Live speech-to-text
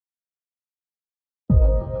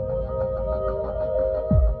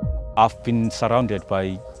I've been surrounded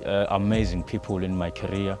by amazing people in my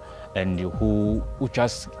career, and who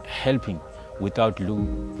just helping without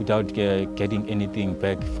getting anything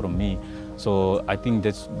back from me. So I think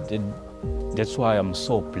that's why I'm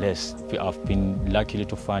so blessed. I've been lucky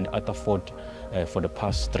to find Atterford for the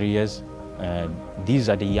past 3 years. These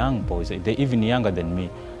are the young boys. They're even younger than me.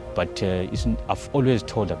 But I've always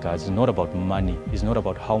told the guys, it's not about money. It's not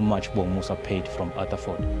about how much Bongmusa paid from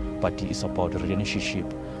Atterford, but it's about the relationship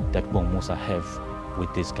that Bongmusa have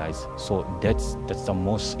with these guys. So that's the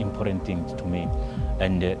most important thing to me,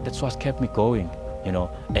 and that's what kept me going, you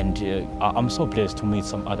know. And I'm so blessed to meet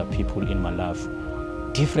some other people in my life,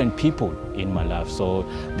 different people in my life. So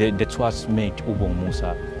that's what's made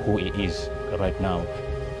Bongmusa who he is right now.